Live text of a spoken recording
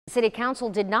City Council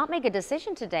did not make a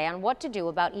decision today on what to do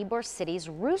about Ybor City's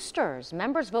roosters.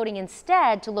 Members voting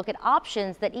instead to look at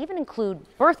options that even include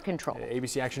birth control.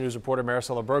 ABC Action News reporter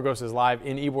Maricela Burgos is live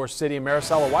in Ybor City.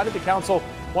 Maricela, why did the council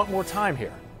want more time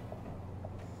here?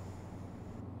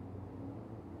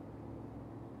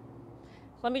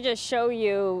 Let me just show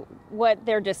you what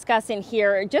they're discussing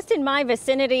here. Just in my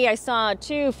vicinity, I saw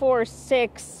 2, 4,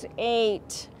 6,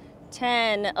 8,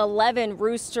 10, 11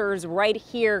 roosters right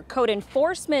here. Code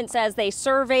enforcement says they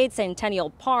surveyed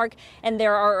Centennial Park, and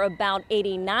there are about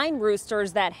 89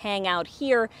 roosters that hang out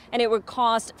here, and it would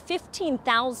cost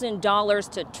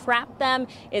 $15,000 to trap them.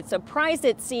 It's a price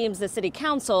it seems the city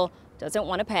council doesn't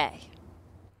want to pay.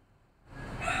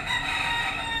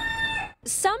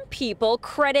 Some people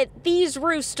credit these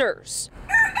roosters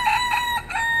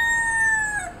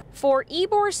for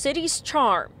Ybor City's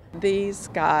charm. These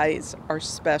guys are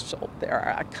special.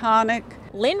 They're iconic.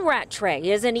 Lynn Rattray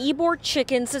is an Ybor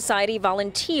Chicken Society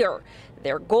volunteer.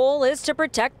 Their goal is to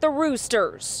protect the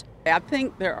roosters. I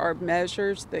think there are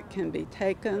measures that can be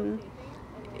taken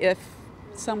if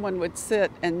someone would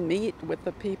sit and meet with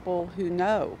the people who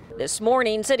know. This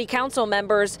morning, city council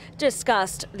members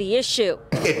discussed the issue.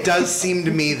 It does seem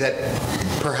to me that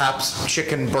perhaps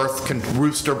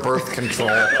rooster birth control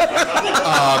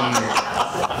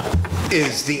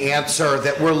is the answer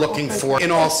that we're looking for.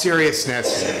 In all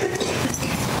seriousness,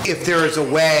 if there is a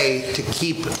way to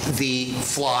keep the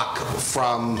flock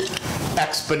from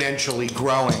exponentially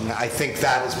growing, I think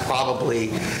that is probably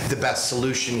the best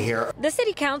solution here. The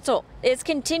city council is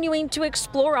continuing to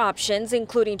explore options,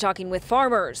 including talking with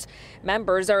farmers.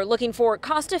 Members are looking for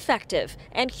cost-effective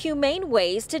and humane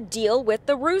ways to deal with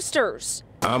the roosters.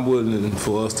 I'm willing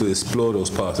for us to explore those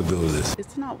possibilities.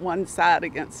 It's not one side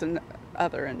against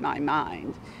another in my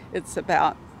mind. It's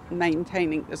about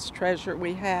maintaining this treasure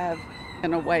we have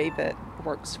in a way that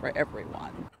works for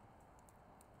everyone.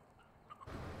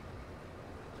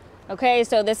 Okay,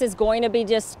 so this is going to be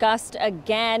discussed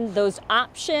again. Those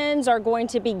options are going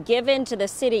to be given to the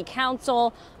city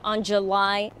council on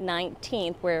July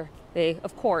 19th, where they,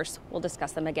 of course, will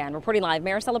discuss them again. Reporting live,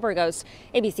 Maricela Burgos,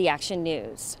 ABC Action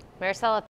News. Maricela,